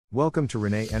Welcome to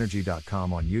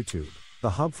ReneEnergy.com on YouTube,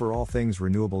 the hub for all things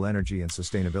renewable energy and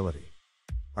sustainability.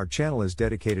 Our channel is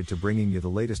dedicated to bringing you the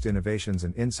latest innovations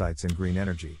and insights in green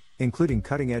energy, including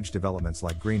cutting-edge developments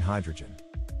like green hydrogen.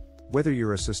 Whether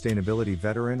you're a sustainability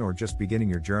veteran or just beginning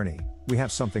your journey, we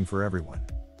have something for everyone.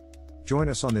 Join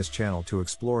us on this channel to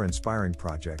explore inspiring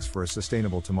projects for a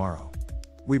sustainable tomorrow.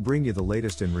 We bring you the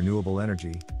latest in renewable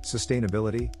energy,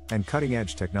 sustainability, and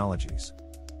cutting-edge technologies.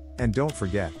 And don't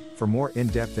forget, for more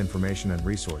in-depth information and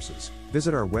resources,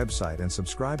 visit our website and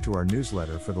subscribe to our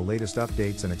newsletter for the latest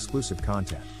updates and exclusive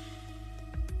content.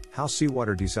 How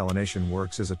seawater desalination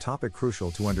works is a topic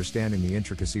crucial to understanding the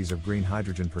intricacies of green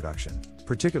hydrogen production,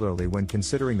 particularly when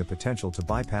considering the potential to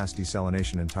bypass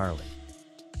desalination entirely.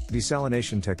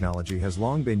 Desalination technology has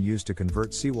long been used to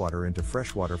convert seawater into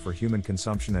freshwater for human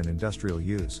consumption and industrial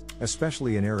use,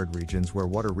 especially in arid regions where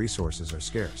water resources are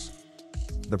scarce.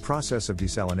 The process of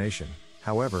desalination,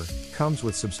 however, comes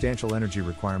with substantial energy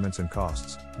requirements and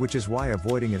costs, which is why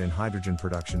avoiding it in hydrogen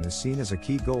production is seen as a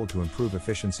key goal to improve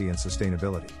efficiency and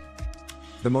sustainability.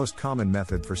 The most common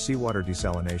method for seawater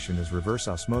desalination is reverse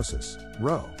osmosis,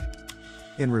 RO.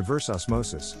 In reverse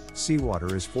osmosis,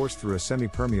 seawater is forced through a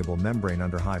semi-permeable membrane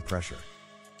under high pressure.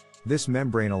 This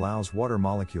membrane allows water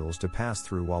molecules to pass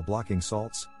through while blocking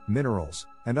salts, minerals,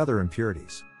 and other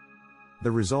impurities.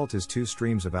 The result is two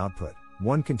streams of output,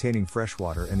 one containing fresh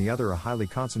water and the other a highly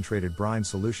concentrated brine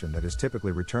solution that is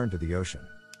typically returned to the ocean.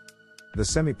 The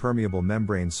semi-permeable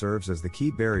membrane serves as the key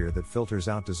barrier that filters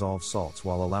out dissolved salts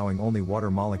while allowing only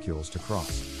water molecules to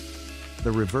cross.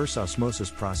 The reverse osmosis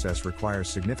process requires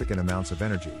significant amounts of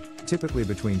energy, typically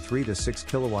between 3 to 6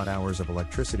 kilowatt-hours of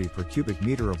electricity per cubic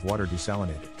meter of water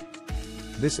desalinated.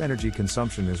 This energy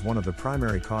consumption is one of the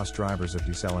primary cost drivers of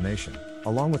desalination,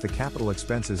 along with the capital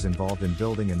expenses involved in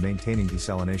building and maintaining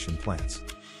desalination plants.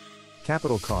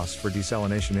 Capital costs for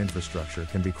desalination infrastructure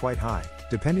can be quite high,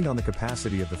 depending on the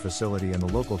capacity of the facility and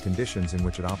the local conditions in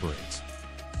which it operates.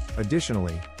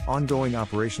 Additionally, ongoing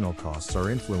operational costs are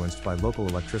influenced by local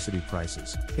electricity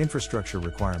prices, infrastructure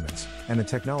requirements, and the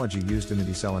technology used in the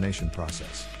desalination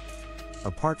process.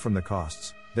 Apart from the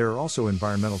costs, there are also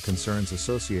environmental concerns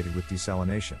associated with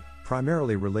desalination,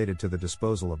 primarily related to the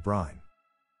disposal of brine.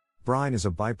 Brine is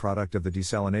a byproduct of the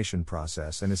desalination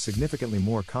process and is significantly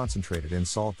more concentrated in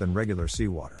salt than regular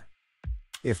seawater.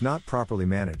 If not properly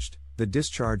managed, the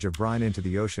discharge of brine into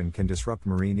the ocean can disrupt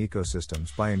marine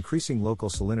ecosystems by increasing local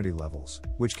salinity levels,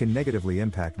 which can negatively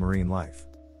impact marine life.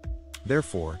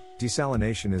 Therefore,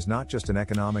 desalination is not just an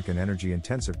economic and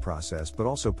energy-intensive process but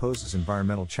also poses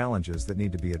environmental challenges that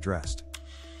need to be addressed.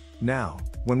 Now,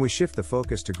 when we shift the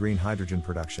focus to green hydrogen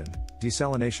production,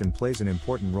 desalination plays an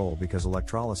important role because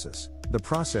electrolysis, the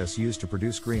process used to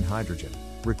produce green hydrogen,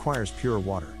 requires pure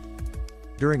water.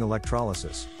 During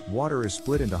electrolysis, water is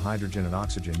split into hydrogen and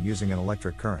oxygen using an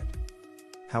electric current.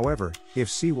 However, if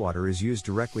seawater is used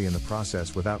directly in the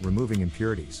process without removing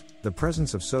impurities, the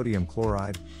presence of sodium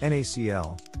chloride,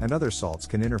 NaCl, and other salts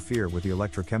can interfere with the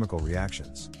electrochemical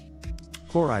reactions.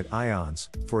 Chloride ions,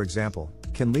 for example,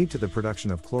 can lead to the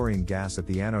production of chlorine gas at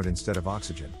the anode instead of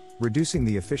oxygen, reducing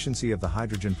the efficiency of the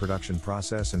hydrogen production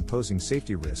process and posing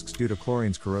safety risks due to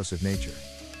chlorine's corrosive nature.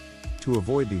 To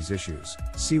avoid these issues,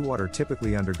 seawater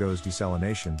typically undergoes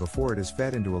desalination before it is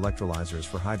fed into electrolyzers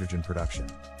for hydrogen production.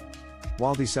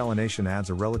 While desalination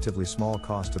adds a relatively small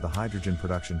cost to the hydrogen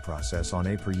production process on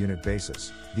a per-unit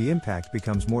basis, the impact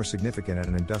becomes more significant at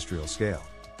an industrial scale.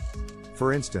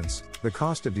 For instance, the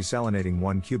cost of desalinating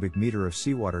 1 cubic meter of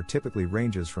seawater typically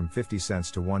ranges from 50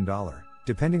 cents to $1,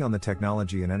 depending on the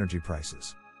technology and energy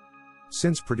prices.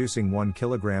 Since producing 1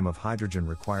 kilogram of hydrogen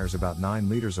requires about 9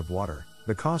 liters of water,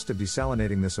 the cost of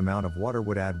desalinating this amount of water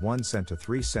would add 1 cent to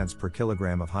 3 cents per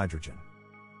kilogram of hydrogen.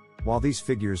 While these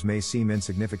figures may seem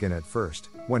insignificant at first,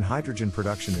 when hydrogen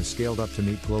production is scaled up to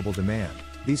meet global demand,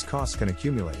 these costs can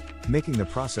accumulate, making the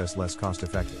process less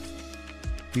cost-effective.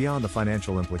 Beyond the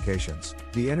financial implications,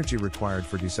 the energy required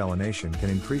for desalination can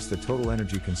increase the total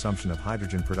energy consumption of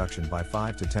hydrogen production by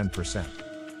 5 to 10%.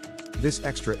 This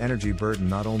extra energy burden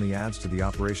not only adds to the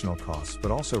operational costs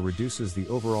but also reduces the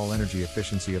overall energy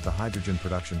efficiency of the hydrogen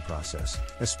production process,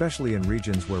 especially in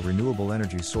regions where renewable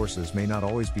energy sources may not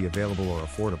always be available or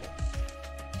affordable.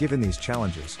 Given these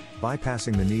challenges,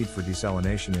 bypassing the need for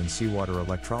desalination in seawater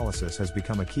electrolysis has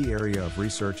become a key area of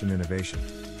research and innovation.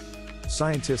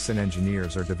 Scientists and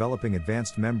engineers are developing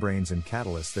advanced membranes and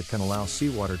catalysts that can allow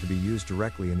seawater to be used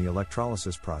directly in the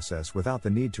electrolysis process without the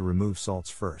need to remove salts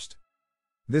first.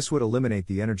 This would eliminate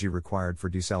the energy required for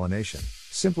desalination,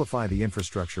 simplify the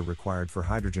infrastructure required for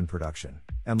hydrogen production,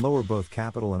 and lower both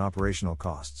capital and operational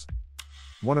costs.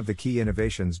 One of the key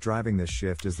innovations driving this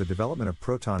shift is the development of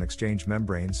proton-exchange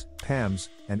membranes, PEMs,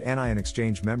 and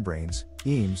anion-exchange membranes,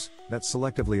 EMs, that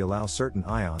selectively allow certain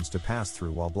ions to pass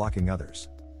through while blocking others.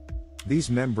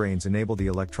 These membranes enable the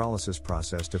electrolysis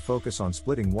process to focus on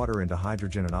splitting water into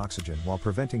hydrogen and oxygen while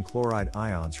preventing chloride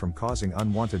ions from causing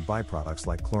unwanted byproducts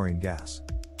like chlorine gas.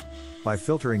 By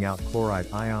filtering out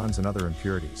chloride ions and other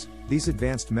impurities, these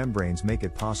advanced membranes make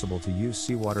it possible to use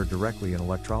seawater directly in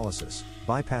electrolysis,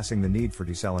 bypassing the need for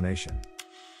desalination.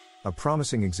 A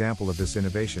promising example of this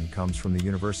innovation comes from the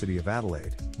University of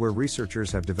Adelaide, where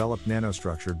researchers have developed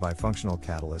nanostructured bifunctional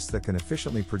catalysts that can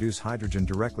efficiently produce hydrogen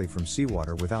directly from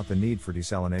seawater without the need for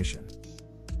desalination.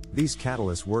 These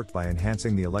catalysts work by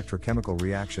enhancing the electrochemical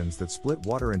reactions that split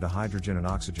water into hydrogen and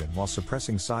oxygen while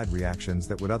suppressing side reactions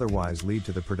that would otherwise lead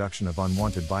to the production of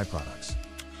unwanted byproducts.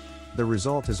 The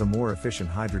result is a more efficient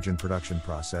hydrogen production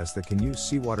process that can use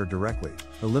seawater directly,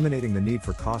 eliminating the need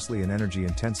for costly and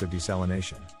energy-intensive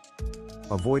desalination.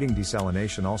 Avoiding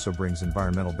desalination also brings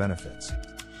environmental benefits.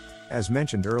 As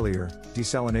mentioned earlier,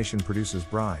 desalination produces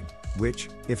brine, which,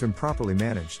 if improperly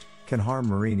managed, can harm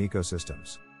marine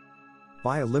ecosystems.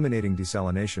 By eliminating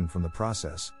desalination from the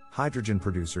process, hydrogen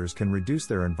producers can reduce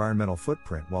their environmental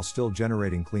footprint while still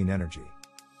generating clean energy.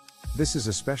 This is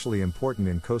especially important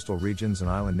in coastal regions and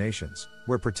island nations,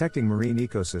 where protecting marine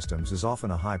ecosystems is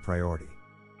often a high priority.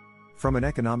 From an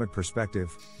economic perspective,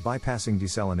 bypassing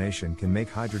desalination can make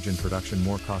hydrogen production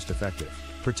more cost-effective,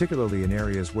 particularly in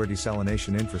areas where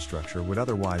desalination infrastructure would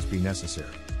otherwise be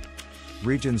necessary.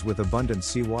 Regions with abundant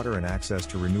seawater and access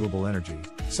to renewable energy,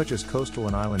 such as coastal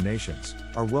and island nations,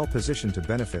 are well positioned to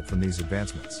benefit from these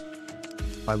advancements.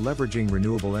 By leveraging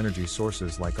renewable energy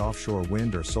sources like offshore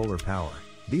wind or solar power,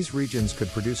 these regions could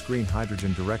produce green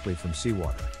hydrogen directly from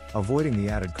seawater, avoiding the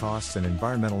added costs and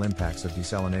environmental impacts of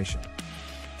desalination.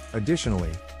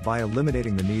 Additionally, by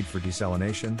eliminating the need for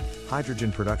desalination,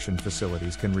 hydrogen production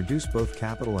facilities can reduce both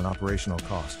capital and operational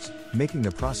costs, making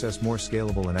the process more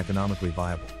scalable and economically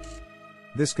viable.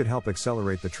 This could help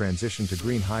accelerate the transition to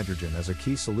green hydrogen as a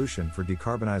key solution for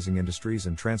decarbonizing industries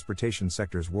and transportation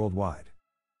sectors worldwide.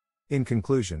 In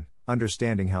conclusion,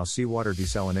 understanding how seawater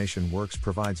desalination works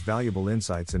provides valuable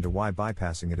insights into why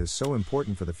bypassing it is so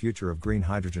important for the future of green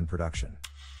hydrogen production.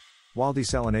 While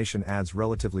desalination adds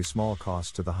relatively small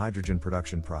costs to the hydrogen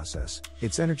production process,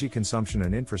 its energy consumption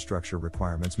and infrastructure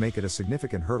requirements make it a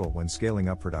significant hurdle when scaling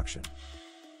up production.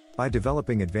 By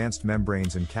developing advanced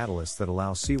membranes and catalysts that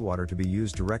allow seawater to be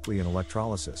used directly in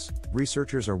electrolysis,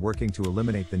 researchers are working to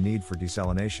eliminate the need for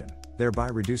desalination, thereby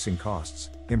reducing costs,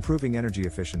 improving energy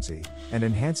efficiency, and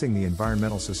enhancing the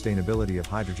environmental sustainability of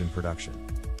hydrogen production.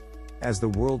 As the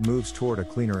world moves toward a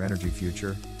cleaner energy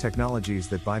future, technologies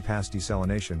that bypass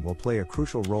desalination will play a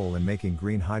crucial role in making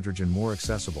green hydrogen more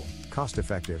accessible,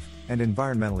 cost-effective, and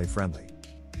environmentally friendly.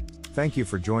 Thank you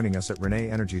for joining us at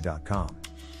ReneEnergy.com.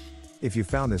 If you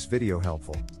found this video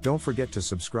helpful, don't forget to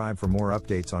subscribe for more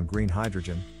updates on green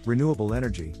hydrogen, renewable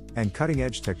energy, and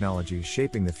cutting-edge technologies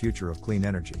shaping the future of clean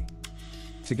energy.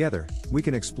 Together, we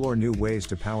can explore new ways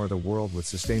to power the world with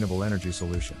sustainable energy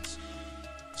solutions.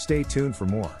 Stay tuned for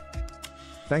more.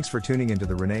 Thanks for tuning into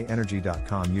the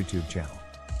ReneEnergy.com YouTube channel.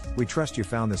 We trust you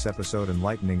found this episode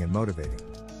enlightening and motivating.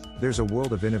 There's a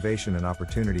world of innovation and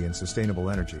opportunity in sustainable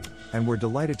energy, and we're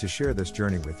delighted to share this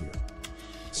journey with you.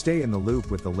 Stay in the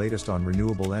loop with the latest on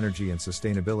renewable energy and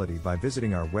sustainability by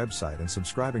visiting our website and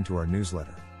subscribing to our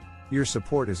newsletter. Your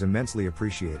support is immensely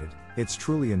appreciated, it's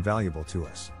truly invaluable to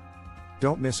us.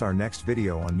 Don't miss our next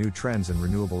video on new trends in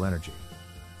renewable energy.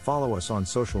 Follow us on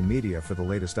social media for the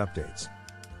latest updates.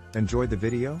 Enjoyed the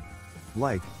video?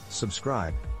 Like,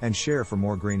 subscribe, and share for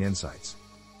more green insights.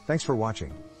 Thanks for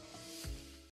watching.